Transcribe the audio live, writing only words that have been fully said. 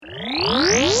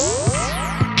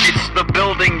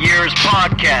Building Years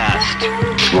podcast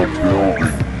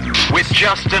with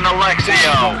Justin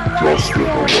Alexio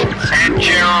and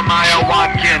Jeremiah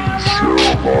Watkins.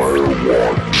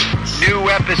 New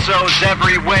episodes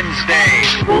every Wednesday.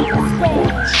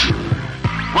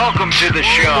 Welcome to the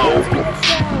show.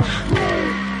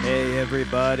 Hey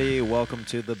everybody, welcome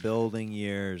to the Building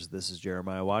Years. This is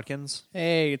Jeremiah Watkins.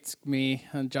 Hey, it's me,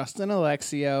 Justin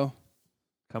Alexio.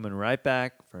 Coming right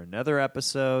back for another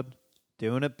episode,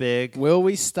 doing it big. Will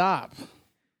we stop?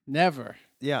 Never.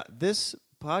 Yeah, this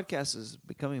podcast is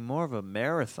becoming more of a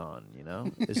marathon, you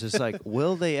know? It's just like,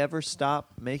 will they ever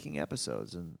stop making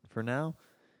episodes? And for now,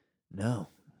 no,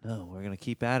 we're going to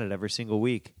keep at it every single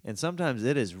week. And sometimes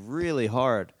it is really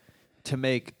hard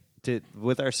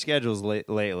with our schedules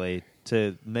lately,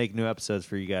 to make new episodes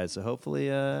for you guys. So hopefully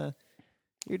you're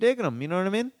digging them, you know what I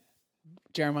mean?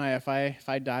 Jeremiah, if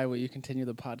I die, will you continue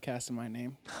the podcast in my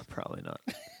name? Probably not.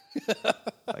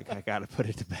 Like, I got to put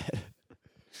it to bed.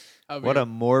 What a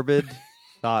morbid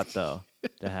thought, though,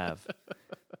 to have.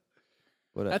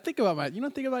 I think about you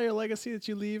don't think about your legacy that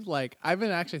you leave? Like, I've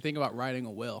been actually thinking about writing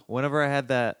a will. Whenever I had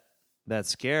that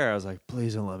scare, I was like,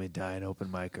 please don't let me die an open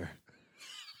micer.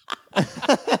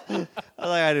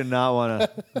 I do not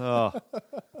want to.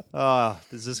 Oh,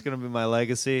 is this going to be my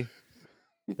legacy?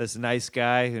 This nice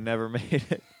guy who never made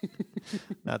it.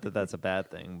 Not that that's a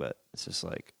bad thing, but it's just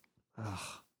like,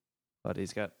 but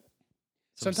he's got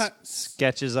sometimes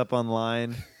sketches up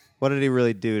online. What did he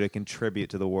really do to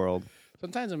contribute to the world?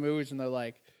 Sometimes in movies, when they're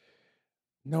like,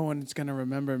 no one's going to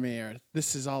remember me, or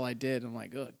this is all I did, I'm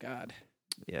like, oh, God.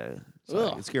 Yeah.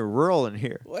 It's getting rural in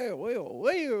here.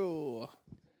 Whoa.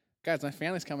 Guys, my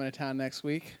family's coming to town next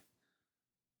week.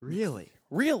 Really?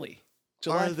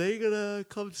 July. Are they going to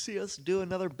come see us do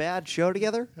another bad show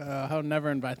together? I'll never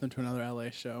invite them to another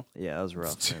LA show. Yeah, that was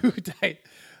rough. It's too tight.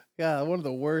 Yeah, one of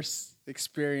the worst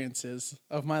experiences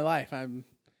of my life. The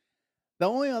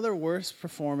only other worse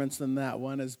performance than that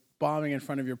one is bombing in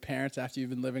front of your parents after you've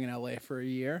been living in LA for a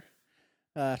year.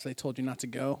 After they told you not to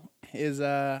go.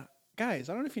 Guys,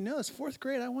 I don't know if you know this, 4th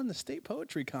grade, I won the state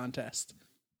poetry contest.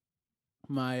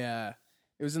 It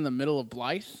was in the middle of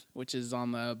Blythe, which is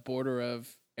on the border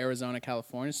of Arizona,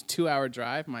 California. It's a 2-hour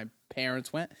drive. My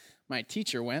parents went. My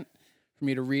teacher went for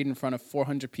me to read in front of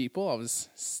 400 people. I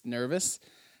was nervous.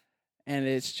 And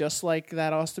it's just like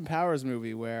that Austin Powers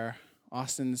movie where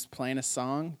Austin's playing a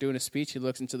song, doing a speech. He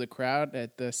looks into the crowd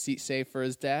at the seat saved for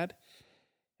his dad.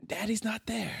 Daddy's not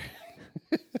there.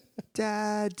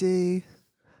 Daddy,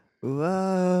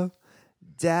 whoa,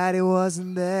 Daddy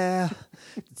wasn't there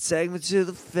to take me to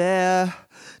the fair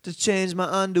to change my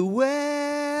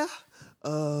underwear.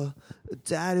 Oh,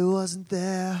 Daddy wasn't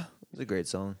there. It was a great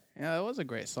song. Yeah, it was a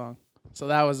great song. So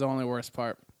that was the only worst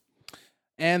part.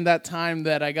 And that time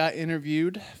that I got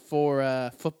interviewed for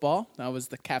football, I was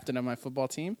the captain of my football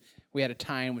team. We had a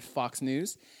tie-in with Fox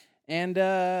News. And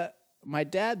my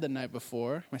dad the night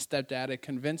before, my stepdad, had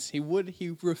convinced he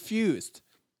refused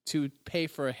to pay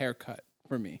for a haircut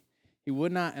for me. He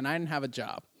would not, and I didn't have a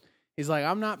job. He's like,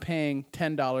 I'm not paying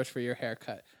 $10 for your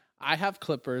haircut. I have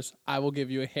clippers. I will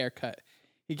give you a haircut.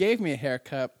 He gave me a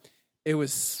haircut. It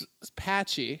was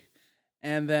patchy.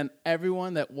 And then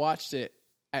everyone that watched it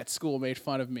at school made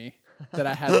fun of me that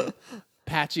I had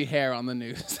patchy hair on the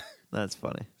news. That's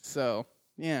funny. So,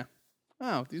 yeah.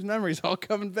 Wow, these memories all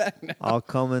coming back now. All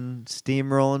coming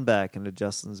steamrolling back into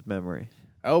Justin's memory.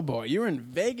 Oh, boy. You were in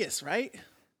Vegas, right? I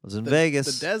was in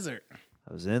Vegas. The desert.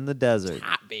 I was in the desert. It's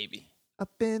hot, baby.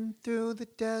 I've been through the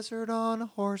desert on a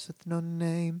horse with no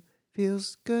name.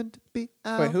 Feels good to be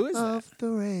out who is of that? the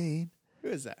rain. Who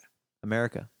is that?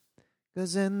 America.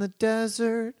 'Cause in the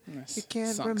desert, This you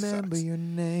can't song remember sucks. your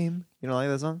name. You don't like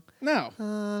that song? No.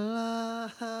 La, la,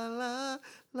 la,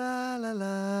 la, la,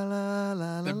 la,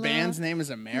 la, The la, band's name is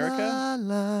America?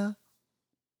 La,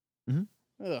 la.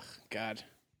 Ugh, God.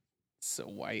 It's so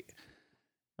white.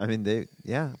 I mean,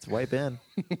 it's a white band.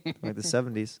 Like the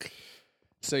 70s.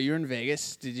 So you're in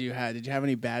Vegas. Did you have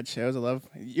any bad shows?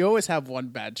 You always have one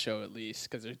bad show at least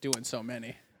because they're doing so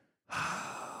many.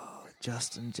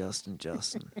 Justin.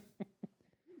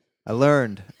 I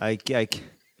learned. I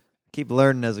keep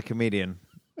learning as a comedian.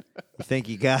 You think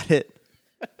you got it?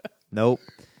 Nope.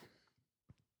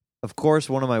 Of course,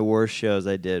 one of my worst shows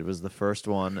I did was the first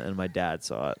one, and my dad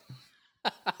saw it.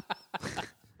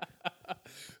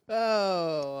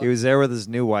 Oh. He was there with his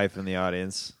new wife in the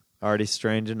audience. Already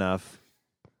strange enough.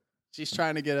 She's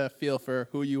trying to get a feel for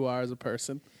who you are as a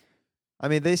person. I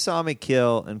mean, they saw me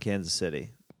kill in Kansas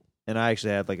City. And I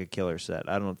actually had like a killer set.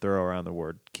 I don't throw around the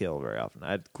word kill very often.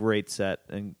 I had a great set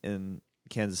in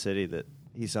Kansas City that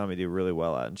he saw me do really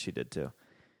well at, and she did too.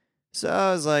 So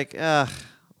I was like,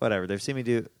 whatever. They've seen me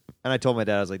do, and I told my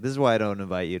dad, I was like, this is why I don't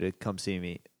invite you to come see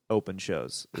me open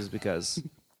shows, is because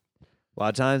a lot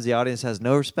of times the audience has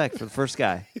no respect for the first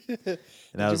guy. Did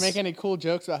you make any cool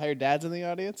jokes about how your dad's in the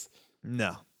audience? No.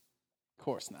 Of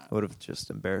course not. I would have just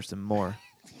embarrassed him more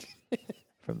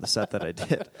from the set that I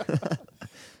did.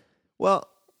 Well,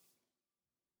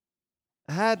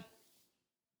 I had,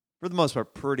 for the most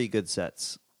part, pretty good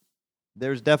sets.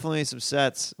 There's definitely some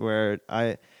sets where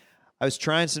I was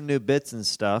trying some new bits and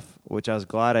stuff, which I was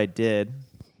glad I did,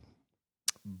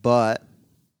 but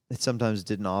it sometimes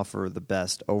didn't offer the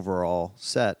best overall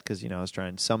set because, I was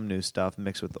trying some new stuff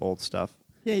mixed with the old stuff.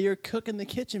 Yeah, you're cooking the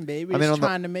kitchen, baby. I mean,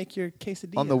 trying to make your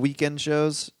quesadilla. On the weekend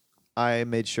shows, I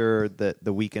made sure that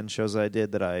the weekend shows I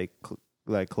did that I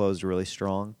closed really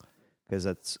strong because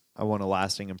I want a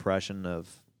lasting impression of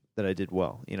that I did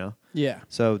well, Yeah.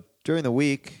 So during the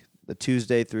week, the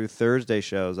Tuesday through Thursday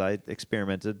shows, I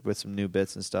experimented with some new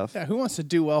bits and stuff. Yeah, who wants to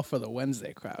do well for the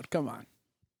Wednesday crowd? Come on.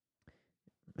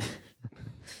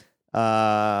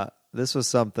 This was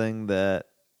something that,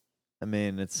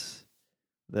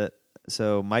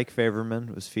 so Mike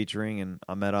Favorman was featuring and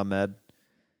Ahmed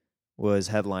was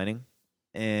headlining.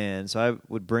 And so I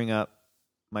would bring up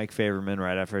Mike Favorman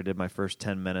right after I did my first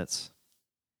 10 minutes.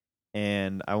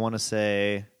 And I want to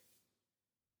say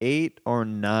 8 or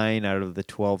 9 out of the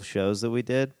 12 shows that we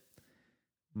did,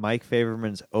 Mike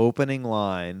Favorman's opening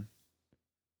line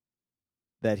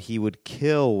that he would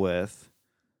kill with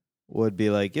would be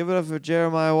like, "Give it up for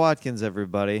Jeremiah Watkins,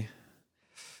 everybody.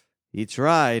 He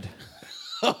tried."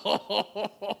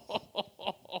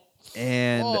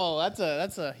 And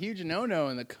that's a huge no-no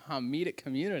in the comedic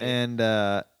community. And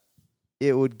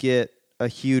it would get a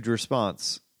huge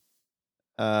response.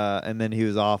 And then he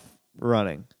was off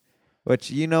running.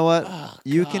 Which, you know what? Oh,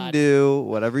 you God. can do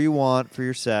whatever you want for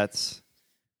your sets.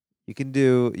 You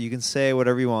can say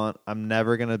whatever you want. I'm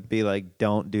never going to be like,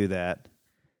 don't do that.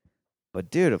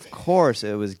 But, dude, of course,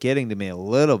 it was getting to me a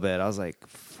little bit. I was like,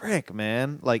 frick,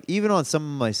 man. Like, even on some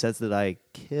of my sets that I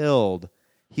killed,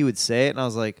 he would say it, and I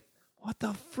was like, what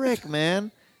the frick,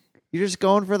 man? You're just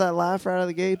going for that laugh right out of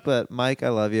the gate? But, Mike, I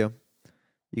love you.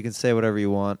 You can say whatever you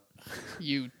want.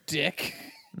 You dick.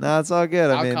 No, it's all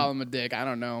good. I'll call him a dick. I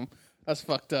don't know him. That's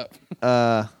fucked up.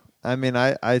 I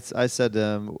said to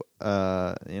him,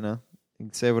 you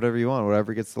can say whatever you want,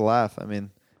 whatever gets the laugh. I mean,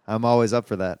 I'm always up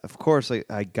for that. Of course,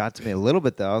 I got to me a little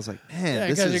bit, though. I was like, man, yeah,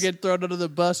 because you get thrown under the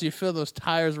bus, you feel those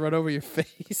tires run over your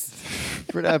face.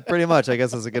 pretty much. I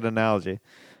guess that's a good analogy.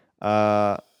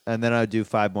 And then I'd do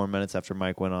 5 more minutes after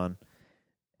Mike went on.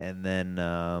 And then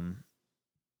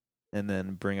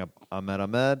bring up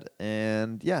Ahmed.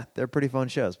 And, yeah, they're pretty fun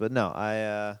shows. But, no,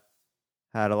 I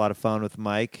had a lot of fun with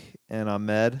Mike and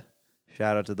Ahmed.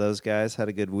 Shout out to those guys. Had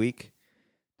a good week.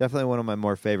 Definitely one of my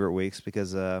more favorite weeks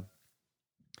because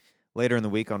later in the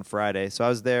week on Friday. So I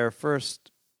was there from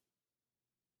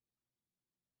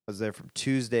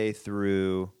Tuesday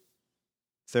through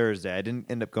Thursday. I didn't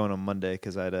end up going on Monday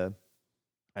because I had a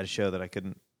show that I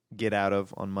couldn't get out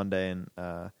of on Monday, and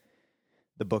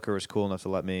the booker was cool enough to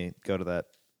let me go to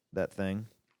that thing.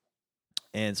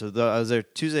 And so I was there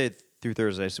Tuesday through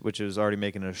Thursday, which was already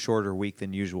making it a shorter week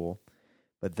than usual.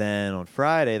 But then on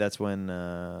Friday, that's when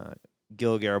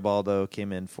Gil Garibaldo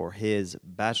came in for his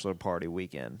bachelor party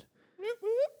weekend.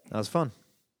 That was fun.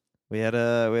 We had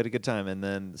a good time. And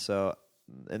then so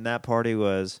in that party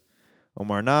was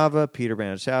Omar Nava, Peter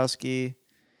Banachowski,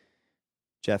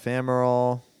 Jeff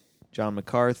Amaral, John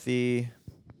McCarthy,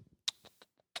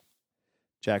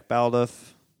 Jack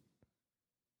Baldoff,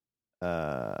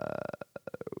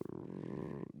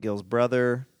 Gil's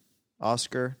brother,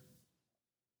 Oscar,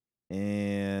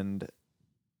 and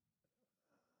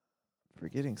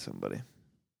forgetting somebody.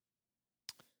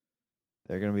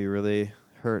 They're going to be really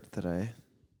hurt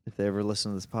if they ever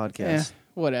listen to this podcast. Yeah,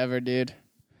 whatever, dude.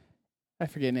 I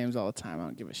forget names all the time. I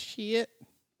don't give a shit.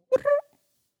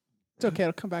 It's okay.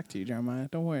 It'll come back to you, Jeremiah.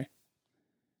 Don't worry.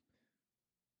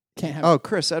 Can't have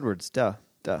Chris Edwards. Duh.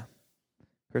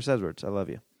 Chris Edwards. I love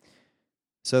you.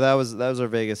 So that was our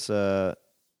Vegas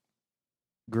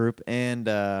group. And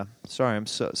sorry, I'm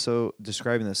so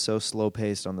describing this so slow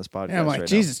paced on this podcast. Yeah, I'm like, right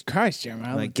Jesus Christ,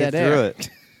 Jeremiah. Like, get through it.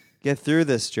 Get through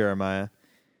this, Jeremiah.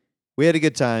 We had a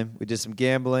good time. We did some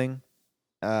gambling.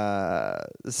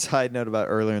 Side note about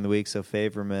earlier in the week, so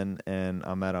Favorman and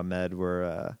Ahmed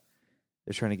were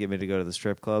they're trying to get me to go to the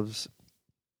strip clubs.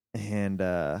 And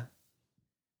then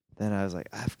I was like,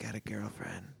 I've got a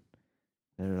girlfriend.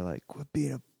 And they're like, quit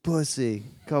being a pussy.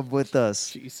 Come with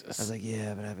us. Jesus. I was like,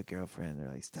 yeah, but I have a girlfriend. They're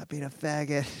like, stop being a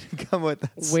faggot. Come with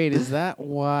us. Wait, is that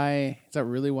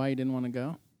really why you didn't want to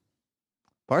go?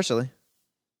 Partially.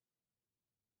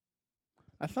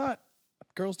 I thought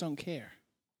girls don't care.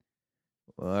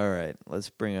 Well, all right, let's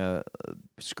bring a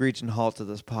screeching halt to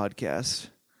this podcast.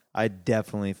 I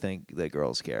definitely think that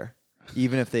girls care.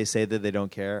 Even if they say that they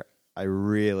don't care, I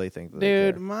really think that they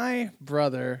Dude, care. my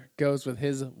brother goes with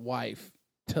his wife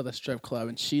to the strip club,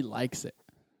 and she likes it.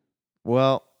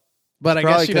 Well, But I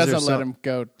probably guess she 'cause doesn't they're let him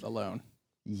go alone.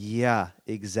 yeah,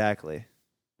 exactly.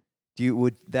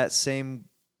 Would that same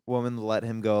woman let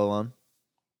him go alone?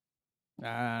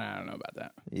 I don't know about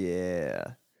that.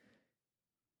 Yeah.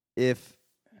 If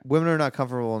women are not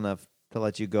comfortable enough to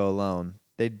let you go alone,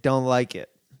 they don't like it.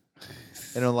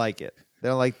 They don't like it. They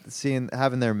don't like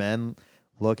having their men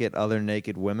look at other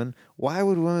naked women. Why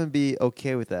would women be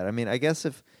okay with that? I mean, I guess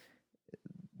if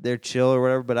they're chill or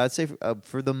whatever, but I'd say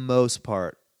for the most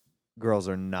part, girls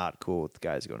are not cool with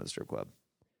guys going to the strip club.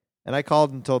 And I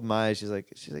called and told Maya, she's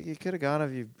like, you could have gone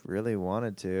if you really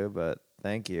wanted to, but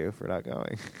thank you for not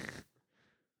going.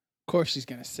 Of course she's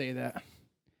going to say that.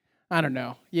 I don't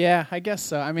know. Yeah, I guess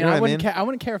so. I mean, You know I what I wouldn't mean? care. I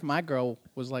wouldn't care if my girl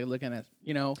was like looking at,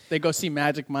 they go see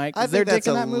Magic Mike. I Is there think dick that's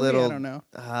in a that movie? little, I don't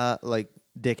know. like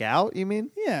dick out, you mean?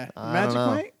 Yeah, I Magic don't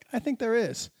know. Mike? I think there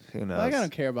is. Who knows? Like, I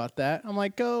don't care about that. I'm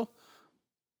like, go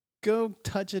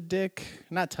touch a dick.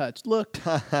 Not touch. Look.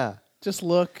 Just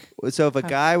look. So if a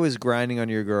guy was grinding on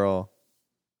your girl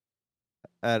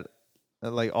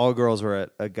like all girls were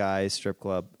at a guy's strip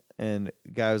club and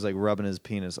a guy was like rubbing his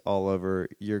penis all over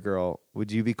your girl,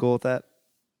 would you be cool with that?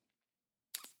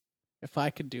 If I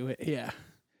could do it, yeah.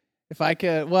 If I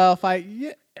could,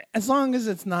 yeah, as long as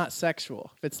it's not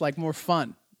sexual. If it's like more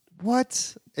fun.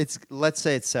 What? Let's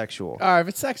say it's sexual. All right, if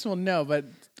it's sexual, no. But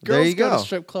There girls you go go. to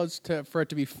strip clubs for it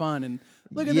to be fun and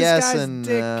look at Yes this guy's and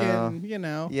dick no.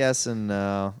 and Yes and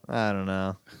no. I don't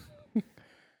know.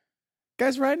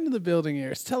 Guys, right into the building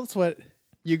here. Tell us what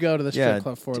you go to the strip Yeah,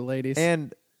 club for, ladies.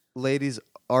 And ladies,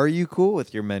 are you cool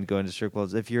with your men going to strip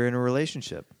clubs if you're in a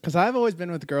relationship? Because I've always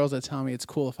been with girls that tell me it's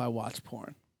cool if I watch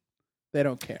porn. They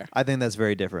don't care. I think that's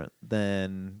very different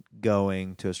than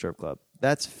going to a strip club.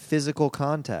 That's physical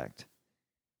contact.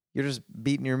 You're just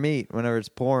beating your meat whenever it's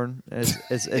porn.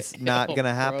 It's not Ew, going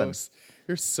to happen. gross.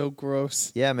 You're so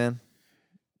gross. Yeah, man.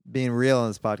 Being real on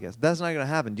this podcast. That's not going to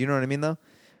happen. Do you know what I mean, though?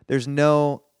 There's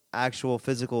no actual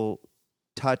physical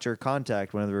touch or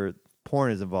contact whenever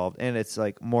porn is involved, and it's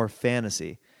like more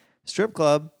fantasy. Strip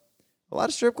club, a lot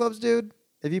of strip clubs, dude,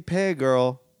 if you pay a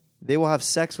girl, they will have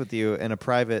sex with you in a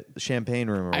private champagne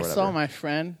room or I whatever. saw my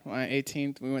friend on my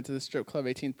 18th. We went to the strip club,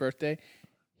 18th birthday.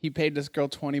 He paid this girl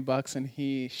 $20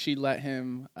 and she let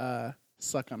him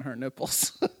suck on her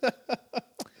nipples.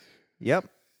 Yep.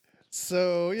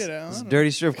 So, It's a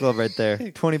dirty strip club right there.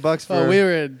 $20 for Oh, we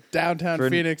were in downtown for-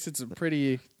 Phoenix. It's a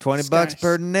pretty $20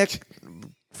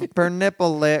 per per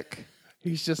nipple lick.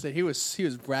 He's just he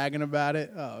was bragging about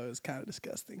it. Oh, it was kind of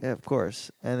disgusting. Yeah, of course.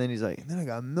 And then he's like, and then I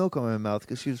got milk on my mouth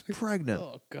because she was pregnant.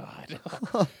 Oh God,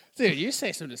 dude, you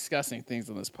say some disgusting things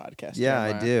on this podcast. Yeah, I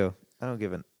Jeremiah. do. I don't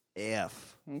give an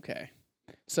F. Okay,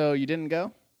 so you didn't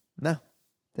go? No,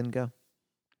 didn't go.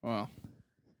 Well,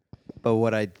 But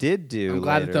what I did do I'm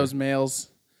glad later, that those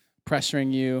males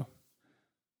pressuring you,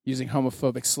 using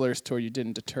homophobic slurs toward you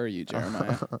didn't deter you,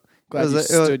 Jeremiah. Glad you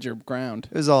stood your ground.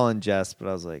 it was all in jest, but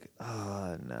I was like,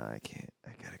 oh, no, I can't. I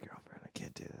got a girlfriend. I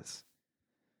can't do this.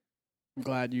 I'm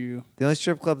glad you. The only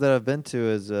strip club that I've been to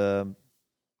is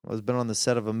was been on the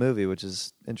set of a movie, which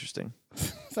is interesting.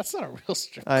 That's not a real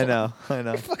strip. I club. know, I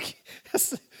know.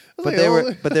 That's But like, they oh,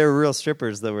 were real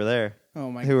strippers that were there. Oh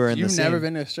my! who were in the You've never scene.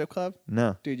 been to a strip club,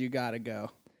 No, dude? You gotta go.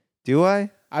 do I?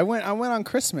 I went on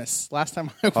Christmas last time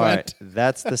I All went. right,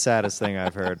 that's the saddest thing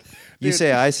I've heard. You Dude.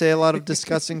 say I say a lot of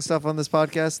disgusting stuff on this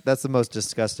podcast. That's the most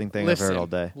disgusting thing I've heard all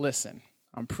day. Listen,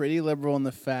 I'm pretty liberal in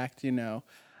the fact,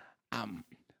 I'm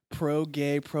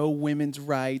pro-gay, pro-women's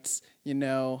rights,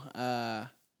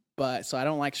 but so I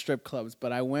don't like strip clubs,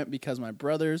 but I went because my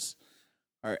brothers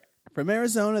are from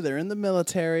Arizona. They're in the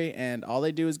military, and all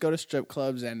they do is go to strip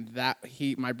clubs, and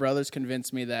my brothers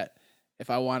convinced me that if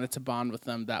I wanted to bond with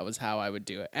them, that was how I would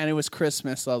do it. And it was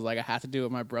Christmas, so I was like, I had to do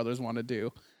what my brothers want to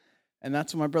do. And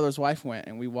that's when my brother's wife went,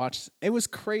 and we watched. It was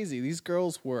crazy. These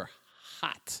girls were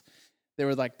hot. They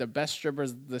were like the best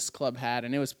strippers this club had,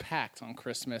 and it was packed on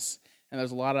Christmas. And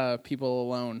there's a lot of people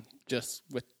alone just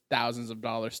with thousands of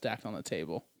dollars stacked on the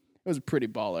table. It was pretty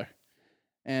baller.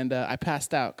 And I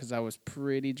passed out because I was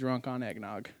pretty drunk on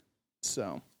eggnog.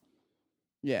 So,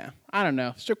 yeah, I don't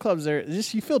know. Strip clubs are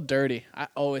just, you feel dirty. I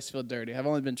always feel dirty. I've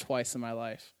only been twice in my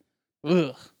life.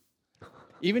 Ugh.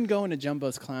 Even going to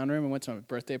Jumbo's Clown Room, I went to my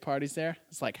birthday parties there.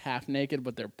 It's like half naked,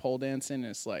 but they're pole dancing. And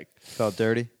it's like, Felt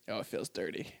dirty. oh, it feels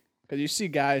dirty. Because you see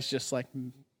guys just like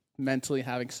mentally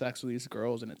having sex with these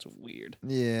girls, and it's weird.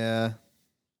 Yeah.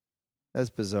 That's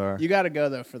bizarre. You got to go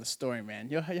though for the story, man.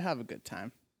 You'll have a good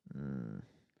time.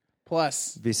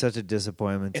 Plus, It'd be such a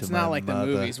disappointment it's to my not like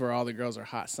mother. the movies where all the girls are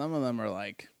hot. Some of them are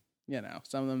like,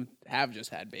 some of them have just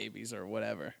had babies or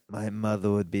whatever. My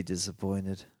mother would be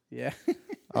disappointed. Yeah.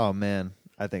 Oh, man.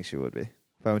 I think she would be.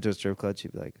 If I went to a strip club,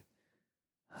 she'd be like,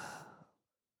 I'm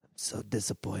so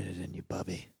disappointed in you,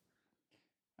 Bubby.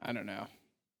 I don't know.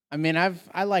 I mean,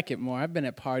 I like it more. I've been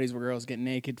at parties where girls get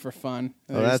naked for fun.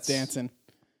 Oh, They're just that's- dancing.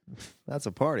 That's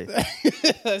a party.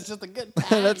 That's just a good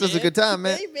time. That's just a good time,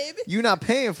 man. Hey, baby. You're not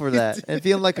paying for that and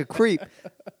feeling like a creep.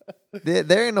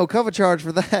 There ain't no cover charge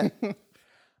for that.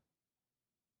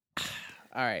 All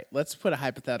right, let's put a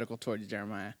hypothetical toward you,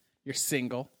 Jeremiah. You're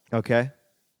single, Okay.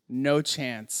 no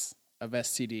chance of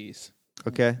STDs.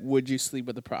 Okay. Would you sleep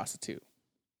with a prostitute?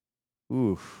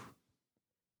 Oof.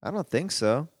 I don't think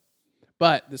so.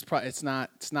 But it's not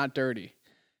dirty,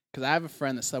 because I have a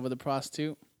friend that slept with a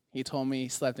prostitute. He told me he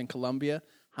slept in Colombia.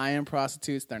 High-end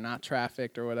prostitutes, they're not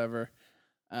trafficked or whatever.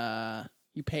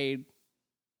 He paid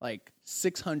like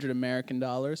 $600 American,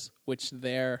 which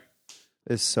they're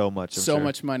It's so much. I'm so sure.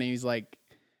 much money. He's like,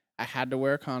 I had to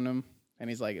wear a condom, and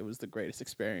he's like, it was the greatest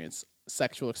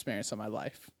sexual experience of my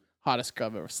life. Hottest girl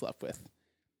I've ever slept with.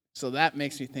 So that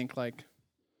makes me think like,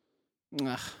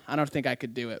 I don't think I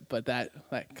could do it, but that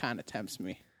kind of tempts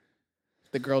me.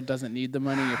 The girl doesn't need the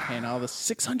money. You're paying all this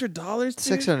 $600. Dude?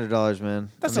 $600, man.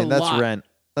 That's I mean, a that's lot. rent.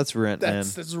 That's rent, man.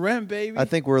 That's rent, baby. I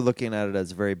think we're looking at it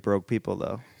as very broke people,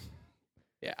 though.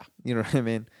 Yeah. You know what I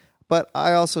mean? But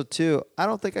I also, too, I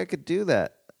don't think I could do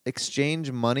that.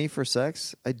 Exchange money for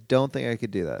sex? I don't think I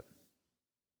could do that.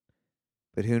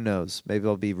 But who knows? Maybe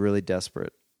I'll be really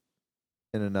desperate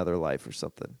in another life or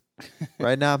something.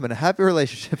 Right now, I'm in a happy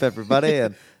relationship, everybody,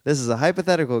 and this is a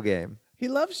hypothetical game. He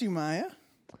loves you, Maya.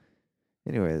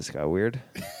 Anyway, this got weird.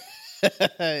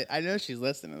 I know she's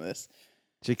listening to this.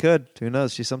 She could. Who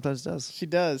knows? She sometimes does. She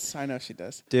does. I know she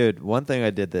does. Dude, one thing I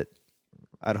did that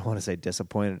I don't want to say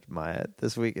disappointed Maya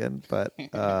this weekend, but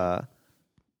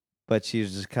she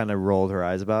just kind of rolled her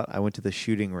eyes about. I went to the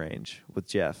shooting range with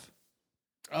Jeff.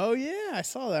 Oh, yeah. I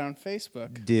saw that on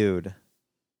Facebook. Dude,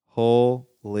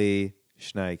 holy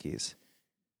shnikes.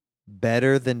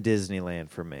 Better than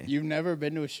Disneyland for me. You've never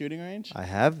been to a shooting range? I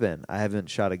have been. I haven't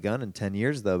shot a gun in 10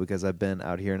 years, though, because I've been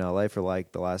out here in LA for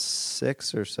like the last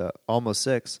 6 or so, almost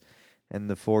 6. And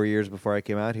the 4 years before I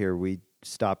came out here, we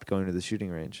stopped going to the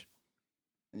shooting range.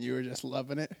 And you were just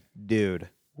loving it? Dude,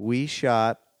 we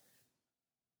shot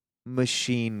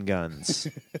machine guns.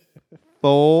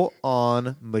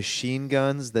 Full-on machine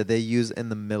guns that they use in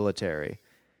the military.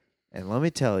 And let me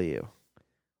tell you,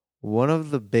 one of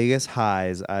the biggest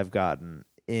highs I've gotten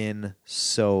in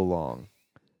so long.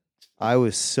 I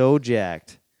was so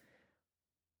jacked.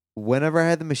 Whenever I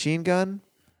had the machine gun,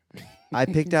 I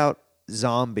picked out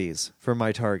zombies for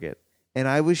my target. And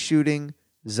I was shooting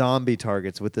zombie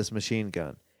targets with this machine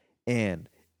gun. And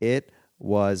it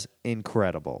was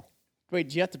incredible. Wait,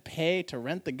 do you have to pay to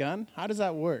rent the gun? How does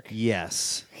that work?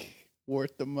 Yes.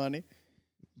 Worth the money?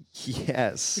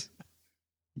 Yes.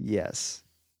 Yes.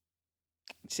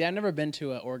 See, I've never been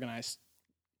to an organized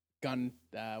gun,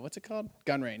 what's it called?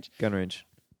 Gun range. Gun range.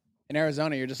 In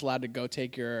Arizona, you're just allowed to go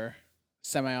take your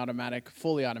semi-automatic,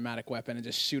 fully automatic weapon and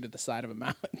just shoot at the side of a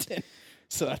mountain.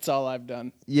 So that's all I've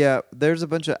done. Yeah, there's a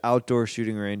bunch of outdoor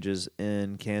shooting ranges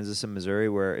in Kansas and Missouri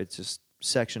where it's just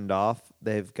sectioned off.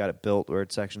 They've got it built where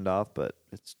it's sectioned off, but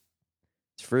it's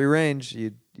free range.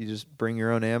 You just bring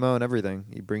your own ammo and everything.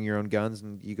 You bring your own guns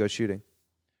and you go shooting.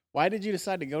 Why did you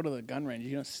decide to go to the gun range?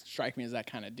 You don't strike me as that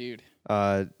kind of dude.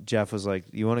 Jeff was like,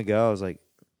 "You want to go?" I was like,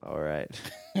 "All right."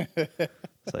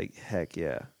 It's like, heck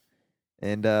yeah.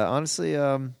 And honestly,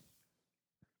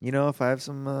 if I have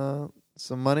some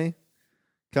money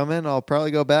come in, I'll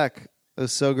probably go back. It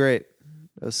was so great.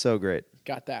 It was so great.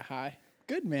 Got that high.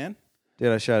 Good, man.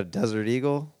 Dude, I shot a Desert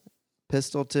Eagle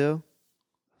pistol too.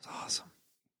 It was awesome.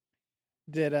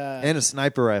 And a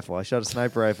sniper rifle. I shot a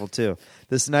sniper rifle too.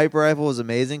 The sniper rifle was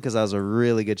amazing because I was a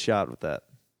really good shot with that.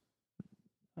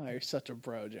 Oh, you're such a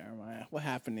bro, Jeremiah. What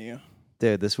happened to you?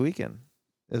 Dude, this weekend.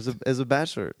 It was a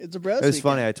bachelor. It's a bro. It was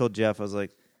funny. I told Jeff, I was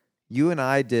like, you and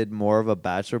I did more of a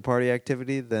bachelor party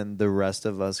activity than the rest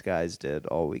of us guys did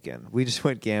all weekend. We just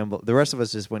went gambling. The rest of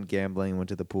us just went gambling, went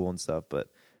to the pool and stuff. But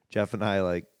Jeff and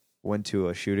I went to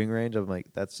a shooting range. I'm like,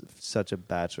 that's such a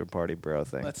bachelor party bro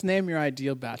thing. Let's name your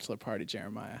ideal bachelor party,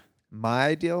 Jeremiah. My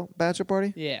ideal bachelor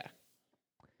party? Yeah.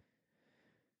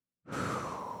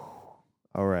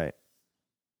 All right.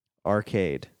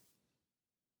 Arcade.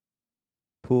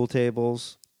 Pool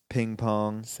tables. Ping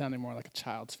pong. Sounding more like a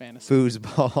child's fantasy.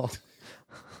 Foosball.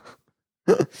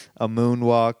 A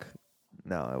moonwalk.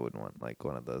 No, I wouldn't want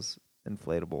one of those.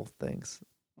 inflatable things,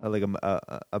 like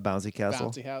a bouncy castle.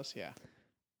 Bouncy house, yeah.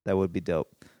 That would be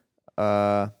dope.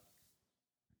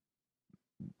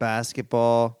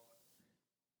 Basketball,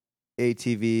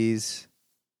 ATVs,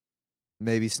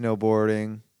 maybe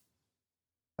snowboarding.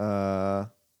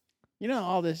 You know,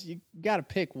 all this, you got to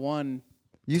pick one.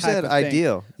 You type said of thing.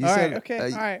 ideal. You All said right, okay,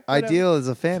 all right, ideal is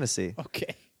a fantasy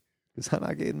Okay. because I'm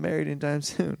not getting married anytime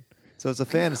soon. So it's a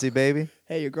fantasy, baby.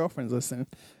 Hey, your girlfriend's listening.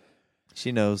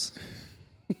 She knows.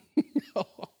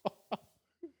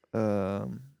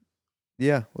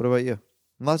 Yeah. What about you?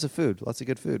 Lots of food. Lots of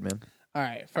good food, man. All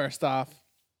right, first off,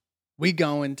 we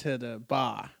going to the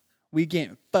bar. We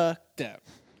getting fucked up.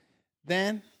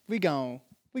 Then we gon'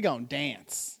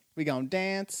 dance. We gon'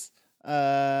 dance.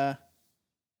 Let's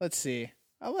see.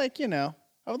 I would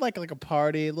like a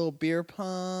party, a little beer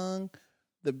pong,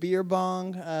 the beer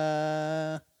bong.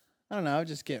 I don't know, I would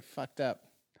just get fucked up.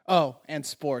 Oh, and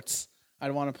sports.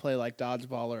 I'd want to play like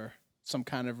dodgeball or some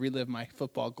kind of relive my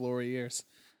football glory years.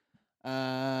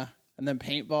 And then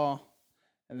paintball.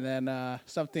 And then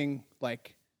something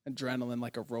like adrenaline,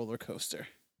 like a roller coaster.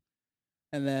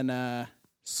 And then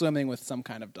swimming with some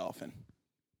kind of dolphin.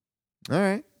 All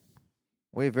right.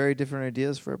 We have very different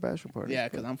ideas for a bachelor party. Yeah,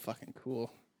 because I'm fucking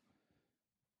cool.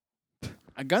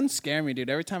 Guns scare me, dude.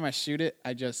 Every time I shoot it,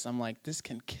 I'm like, this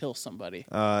can kill somebody.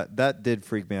 That did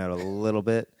freak me out a little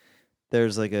bit.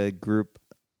 There's like a group,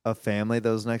 a family that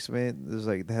was next to me. There's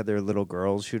like they had their little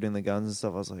girls shooting the guns and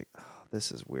stuff. I was like, oh,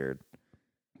 this is weird.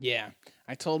 Yeah,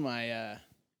 I told my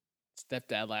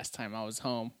stepdad last time I was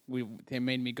home. They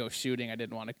made me go shooting. I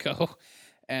didn't want to go,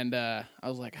 and I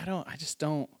was like, I just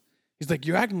don't. He's like,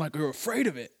 you're acting like you're afraid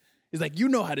of it. He's like, you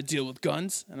know how to deal with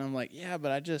guns, and I'm like, yeah,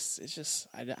 but I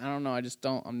don't know. I just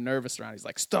don't. I'm nervous around. He's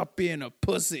like, stop being a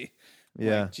pussy. I'm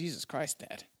Yeah. like, Jesus Christ,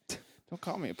 Dad, don't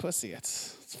call me a pussy.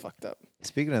 It's fucked up.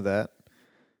 Speaking of that,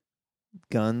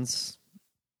 guns,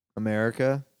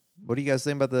 America. What do you guys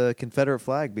think about the Confederate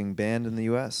flag being banned in the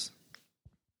U.S.?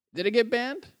 Did it get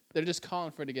banned? They're just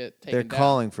calling for it to get taken down. They're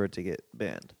calling for it to get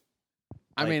banned.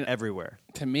 I mean, everywhere.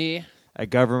 to me,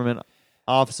 At government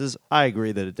offices, I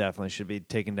agree that it definitely should be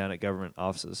taken down at government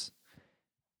offices.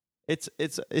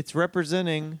 It's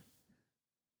representing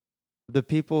the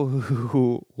people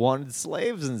who wanted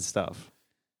slaves and stuff.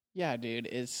 yeah, dude,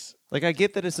 it's Like, I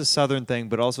get that it's a Southern thing,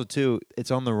 but also, too,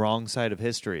 it's on the wrong side of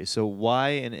history. So why,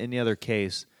 in any other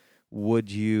case,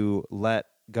 would you let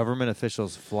government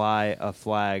officials fly a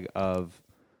flag of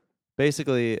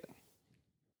basically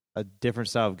a different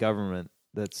style of government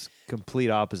that's complete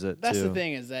opposite That's to... the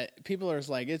thing, is that people are just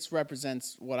like, it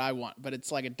represents what I want, but it's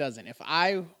like it doesn't. If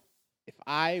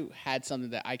I had something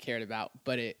that I cared about,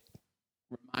 but it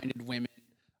reminded women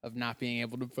of not being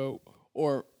able to vote,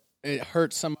 or it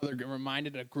hurt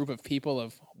reminded a group of people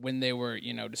of when they were,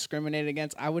 discriminated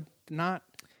against, I would not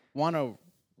want to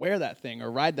wear that thing or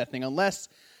ride that thing unless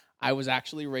I was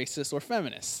actually racist or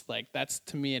feminist. Like,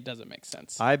 to me, it doesn't make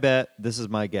sense. I bet, this is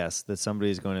my guess, that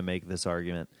somebody's going to make this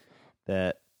argument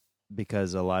that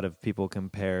because a lot of people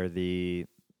compare the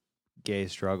gay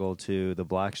struggle to the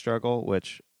black struggle,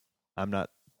 which I'm not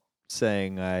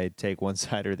saying I take one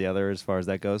side or the other as far as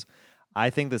that goes. I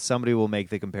think that somebody will make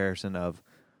the comparison of,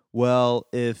 well,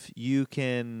 if you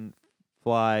can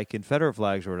fly Confederate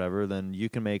flags or whatever, then you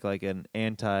can make like an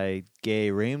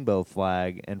anti-gay rainbow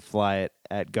flag and fly it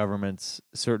at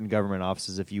certain government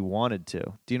offices if you wanted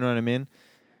to. Do you know what I mean?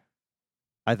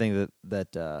 I think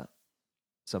that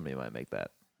somebody might make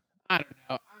that I don't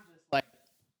know. I'm just like,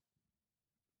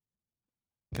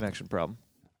 connection problem.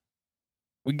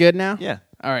 we good now? Yeah.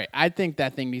 All right. I think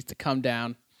that thing needs to come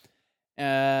down.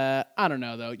 I don't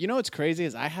know, though. You know what's crazy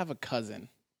is I have a cousin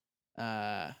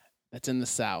that's in the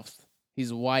South.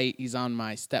 He's white. He's on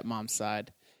my stepmom's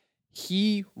side.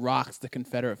 He rocks the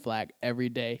Confederate flag every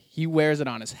day. He wears it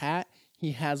on his hat.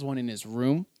 He has one in his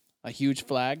room, a huge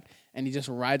flag, and he just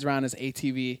rides around his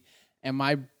ATV. And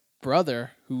my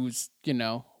brother, who's,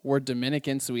 we're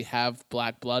Dominican, so we have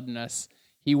black blood in us,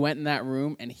 he went in that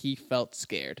room and he felt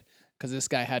scared because this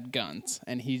guy had guns.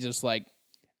 And he just like,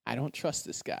 I don't trust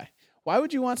this guy. Why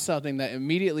would you want something that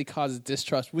immediately causes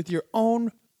distrust with your own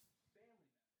family?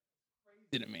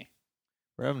 Crazy to me.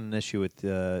 We're having an issue with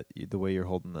the way you're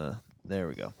holding the... There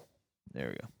we go.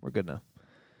 We're good now.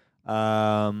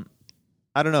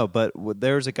 I don't know, but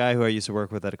there was a guy who I used to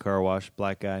work with at a car wash,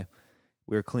 black guy.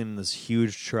 We were cleaning this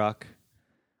huge truck.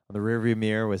 On the rearview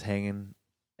mirror was hanging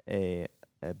a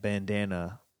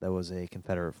bandana that was a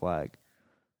Confederate flag.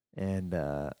 And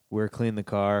we were cleaning the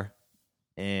car,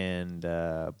 and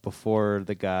before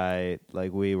the guy,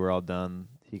 like, we were all done,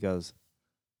 he goes,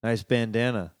 "Nice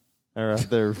bandana." Or out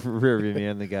the rearview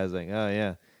mirror, and the guy's like, "Oh,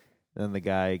 yeah." And the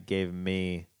guy gave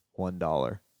me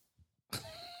 $1.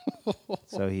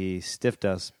 So he stiffed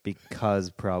us because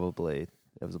probably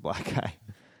it was a black guy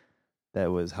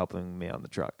that was helping me on the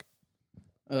truck.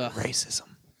 Ugh. Racism.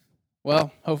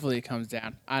 Well, hopefully it comes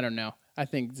down. I don't know. I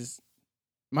think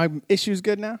my issue's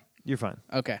good now. You're fine.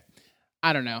 Okay.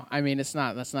 I don't know. I mean, it's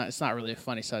not really a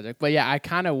funny subject. But yeah, I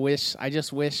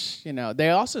just wish, they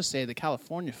also say the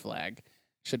California flag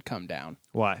should come down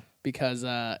Why? because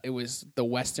it was the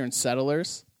Western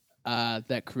settlers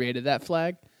that created that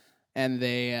flag, and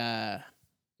they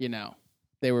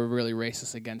were really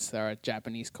racist against our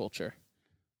Japanese culture.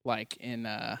 Like in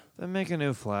Then make a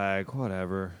new flag,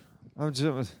 whatever. I'm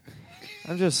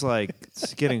just like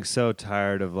getting so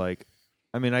tired of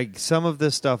some of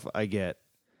this stuff I get.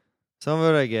 Some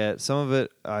of it I get. Some of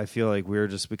it I feel like we're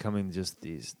just becoming just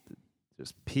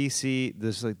PC,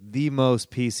 the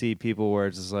most PC people where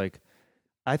it's just like,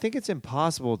 I think it's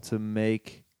impossible to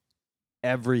make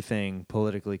everything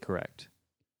politically correct.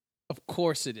 Of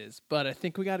course it is, but I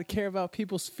think we got to care about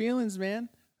people's feelings, man.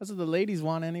 That's what the ladies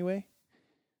want anyway.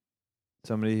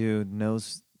 Somebody who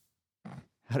knows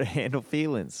how to handle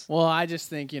feelings. Well, I just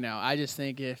think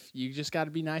if you just got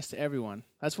to be nice to everyone.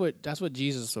 That's what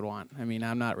Jesus would want. I mean,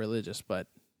 I'm not religious, but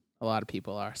a lot of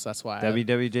people are. So that's why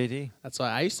WWJD. That's why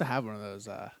I used to have one of those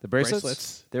the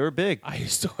bracelets. They were big. I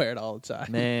used to wear it all the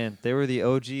time. Man, they were the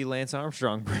OG Lance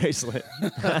Armstrong bracelet.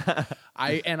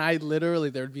 I literally,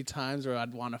 there would be times where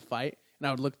I'd want to fight, and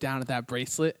I would look down at that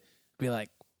bracelet, be like,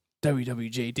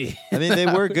 WWJD. I mean, they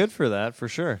were good for that, for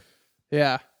sure.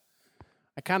 Yeah.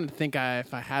 I kind of think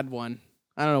if I had one,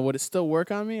 I don't know, would it still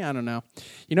work on me? I don't know.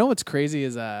 You know what's crazy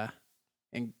is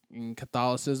in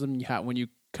Catholicism, when you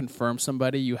confirm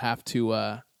somebody, you have to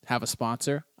have a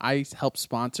sponsor. I helped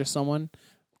sponsor someone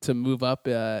to move up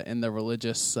in the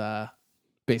religious,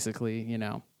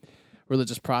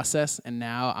 religious process, and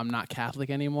now I'm not Catholic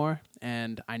anymore,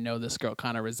 and I know this girl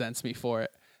kind of resents me for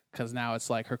it because now it's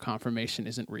like her confirmation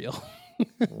isn't real.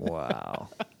 Wow.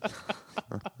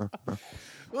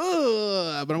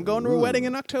 But I'm going to a wedding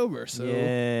in October. So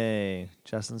yay.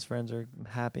 Justin's friends are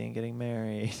happy and getting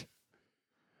married.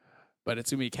 But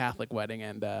it's going to be a Catholic wedding,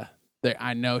 and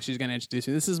I know she's going to introduce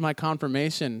me. This is my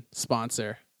confirmation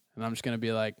sponsor. And I'm just going to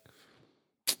be like,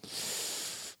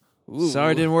 ooh.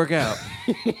 Sorry it didn't work out.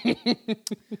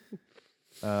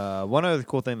 One other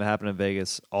cool thing that happened in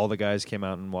Vegas, all the guys came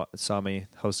out and saw me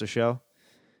host a show.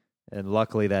 And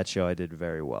luckily that show I did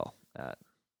very well at.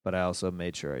 But I also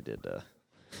made sure I did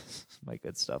my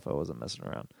good stuff. I wasn't messing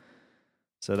around.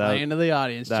 So that into the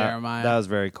audience, Jeremiah. That was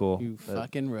very cool. You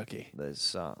fucking rookie.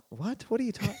 What? What are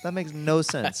you talking? That makes no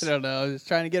sense. I don't know. I was just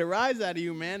trying to get a rise out of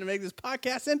you, man, to make this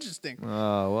podcast interesting.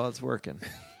 Oh, well, it's working.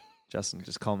 Justin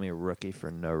just called me a rookie for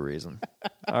no reason.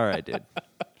 All right, dude.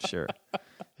 Sure.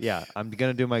 Yeah, I'm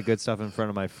gonna do my good stuff in front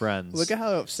of my friends. Look at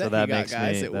how upset so that you got, makes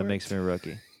guys. that makes me a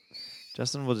rookie.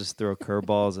 Justin will just throw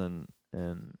curveballs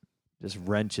and just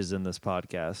wrenches in this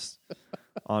podcast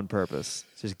on purpose.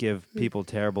 Just give people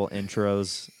terrible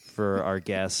intros for our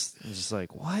guests. It's just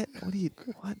like, what?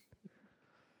 What?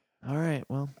 All right,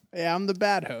 well. Yeah, I'm the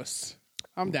bad host.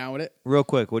 I'm down with it. Real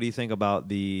quick, what do you think about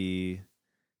the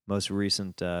most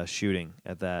recent shooting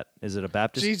at that? Is it a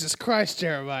Baptist? Jesus Christ,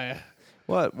 Jeremiah.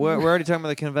 What? We're already talking about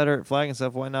the Confederate flag and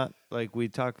stuff. Why not? We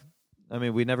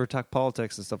never talk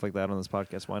politics and stuff like that on this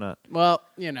podcast. Why not? Well,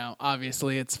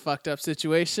 obviously it's a fucked up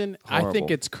situation. Horrible. I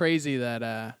think it's crazy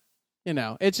that,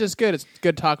 it's just good. It's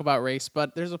good to talk about race,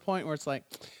 but there's a point where it's like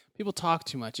people talk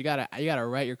too much. You gotta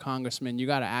write your congressman. You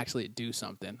gotta actually do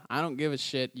something. I don't give a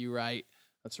shit. You write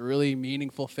that's a really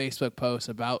meaningful Facebook post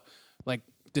about like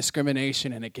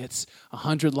discrimination and it gets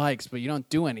 100 likes, but you don't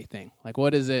do anything. Like,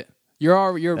 what is it?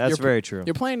 That's very true.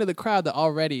 You're playing to the crowd that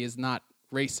already is not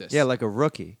racist. Yeah, like a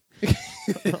rookie.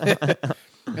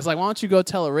 It's like, why don't you go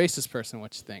tell a racist person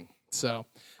what you think? So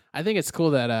I think it's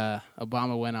cool that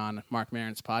Obama went on Mark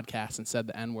Maron's podcast and said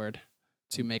the N-word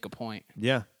to make a point.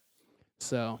 Yeah.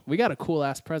 So we got a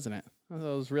cool-ass president. I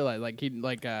was realized,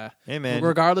 hey, man.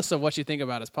 Regardless of what you think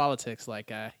about his politics,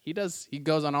 he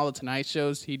goes on all the Tonight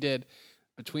shows. He did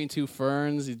Between Two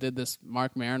Ferns. He did this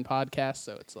Mark Maron podcast.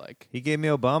 So it's like he gave me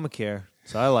Obamacare,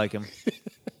 so I like him.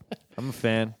 I'm a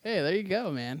fan. Hey, there you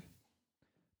go, man.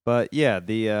 But yeah,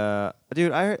 dude,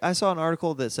 I saw an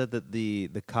article that said that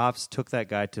the cops took that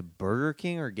guy to Burger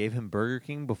King or gave him Burger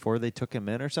King before they took him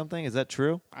in or something. Is that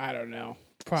true? I don't know.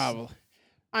 Probably.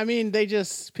 I mean,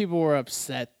 people were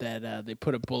upset that they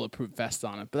put a bulletproof vest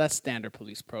on him, but that's standard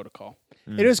police protocol.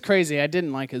 It was crazy. I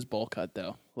didn't like his bowl cut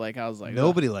though. I was like,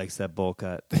 nobody likes that bowl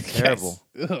cut. It's terrible.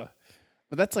 Ugh.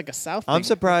 But that's like a South thing. I'm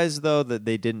surprised though that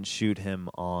they didn't shoot him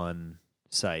on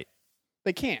site.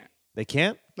 They can't. They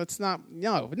can't? Let's not.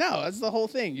 No. That's the whole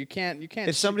thing. You can't.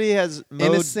 If somebody has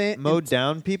mowed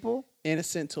down people?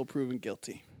 Innocent till proven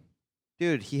guilty.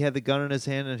 Dude, he had the gun in his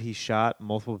hand and he shot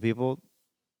multiple people,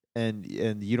 and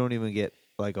you don't even get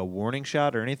like a warning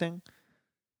shot or anything?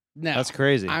 No. That's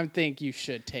crazy. I think you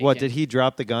should take What, him. did he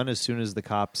drop the gun as soon as the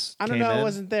cops I don't came know. in? I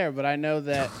wasn't there, but I know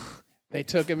that they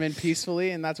took him in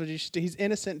peacefully, and that's what you should do. He's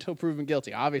innocent until proven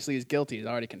guilty. Obviously, he's guilty. He's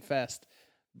already confessed.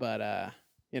 But,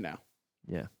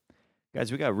 Yeah. Guys,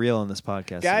 we got real on this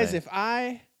podcast Guys, today. if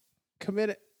I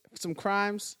commit some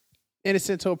crimes,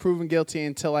 innocent till proven guilty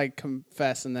until I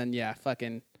confess, and then,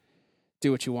 fucking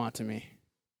do what you want to me.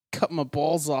 Cut my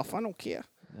balls off. I don't care.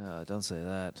 No, don't say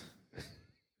that.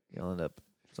 You'll end up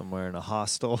somewhere in a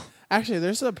hostel. Actually,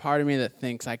 there's a part of me that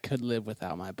thinks I could live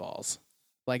without my balls.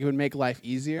 Like, it would make life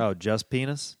easier. Oh, just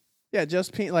penis? Yeah,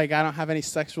 just like, I don't have any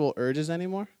sexual urges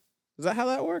anymore. Is that how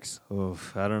that works?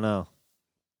 Oof, I don't know.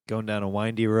 Going down a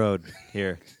windy road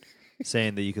here,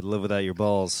 saying that you could live without your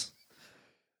balls.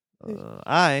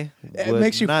 I would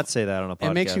makes you- not say that on a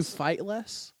podcast. It makes you fight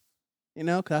less. You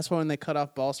know, 'cause that's why when they cut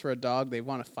off balls for a dog, they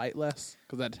want to fight less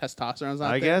because that testosterone's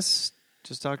not I there. guess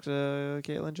just talk to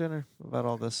Caitlyn Jenner about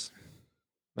all this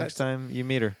next time you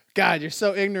meet her. God, you're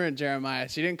so ignorant, Jeremiah.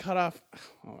 She didn't cut off.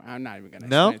 Oh, I'm not even going to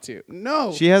No? explain it to you.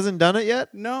 No. She hasn't done it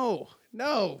yet? No.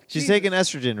 She's Jesus. taking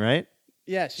estrogen, right?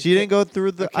 Yeah. She didn't go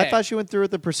through the... I Okay. thought she went through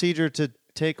the procedure to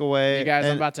take away... You guys,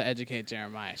 I'm and- about to educate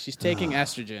Jeremiah. She's taking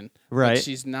estrogen. Right. But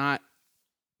she's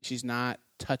not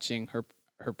touching her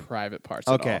private parts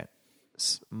at all. Okay.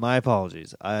 My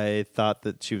apologies. I thought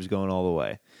that she was going all the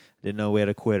way. Didn't know we had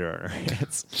a quitter on our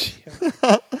hands.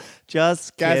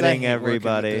 Just Guys, I kidding, hate working with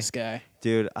everybody. this guy.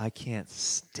 Dude, I can't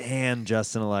stand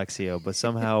Justin Alexio, but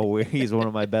somehow he's one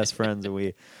of my best friends and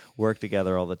we work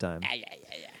together all the time.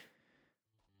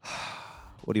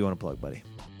 What do you want to plug, buddy?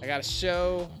 I got a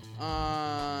show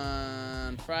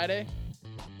on Friday.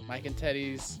 Mike and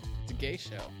Teddy's It's a Gay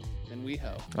Show in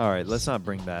WeHo. All right, let's not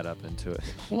bring that up into it.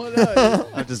 Well, no,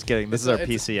 I'm just kidding. This is our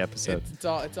PC episode. It's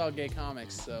all gay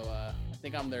comics, so I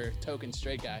think I'm their token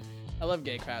straight guy. I love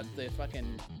gay crowds. They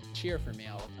fucking cheer for me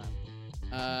all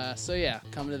the time. So yeah,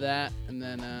 come to that, and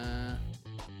then I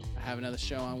have another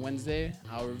show on Wednesday.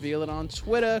 I'll reveal it on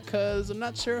Twitter because I'm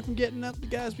not sure if I'm getting up the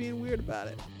guys being weird about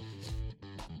it.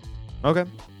 Okay,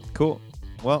 cool.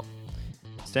 Well,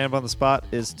 Stand Up on the Spot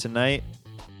is tonight.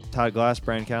 Todd Glass,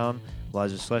 Brian Callen,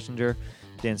 Elijah Schlesinger,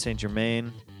 Dan St.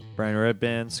 Germain, Brian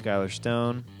Redband, Skylar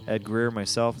Stone, Ed Greer,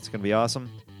 myself. It's going to be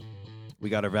awesome. We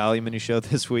got our Value Mini show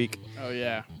this week. Oh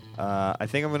yeah. I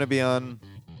think I'm going to be on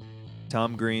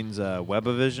Tom Green's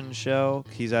Webavision show.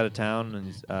 He's out of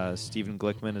town, and Stephen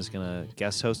Glickman is going to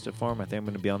guest host it for him. I think I'm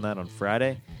going to be on that on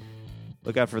Friday.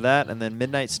 Look out for that. And then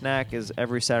Midnight Snack is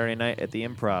every Saturday night at the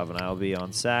Improv, and I'll be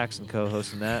on sax and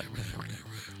co-hosting that.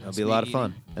 It'll be a lot of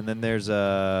fun. And then there's,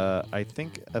 I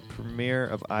think, a premiere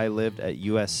of I Lived at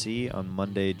USC on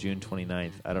Monday, June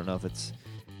 29th. I don't know if it's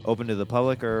open to the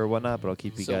public or whatnot, but I'll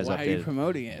keep you guys why updated. are you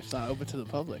promoting it? It's not open to the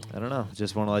public. I don't know.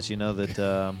 Just want to let you know that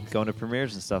I'm going to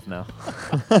premieres and stuff now.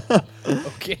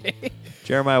 Okay.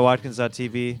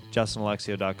 JeremiahWatkins.tv,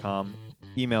 JustinAlexio.com.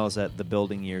 Email us at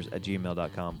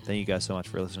thebuildingyears@gmail.com. Thank you guys so much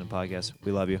for listening to the podcast.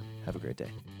 We love you. Have a great day.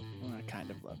 I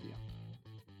kind of love you.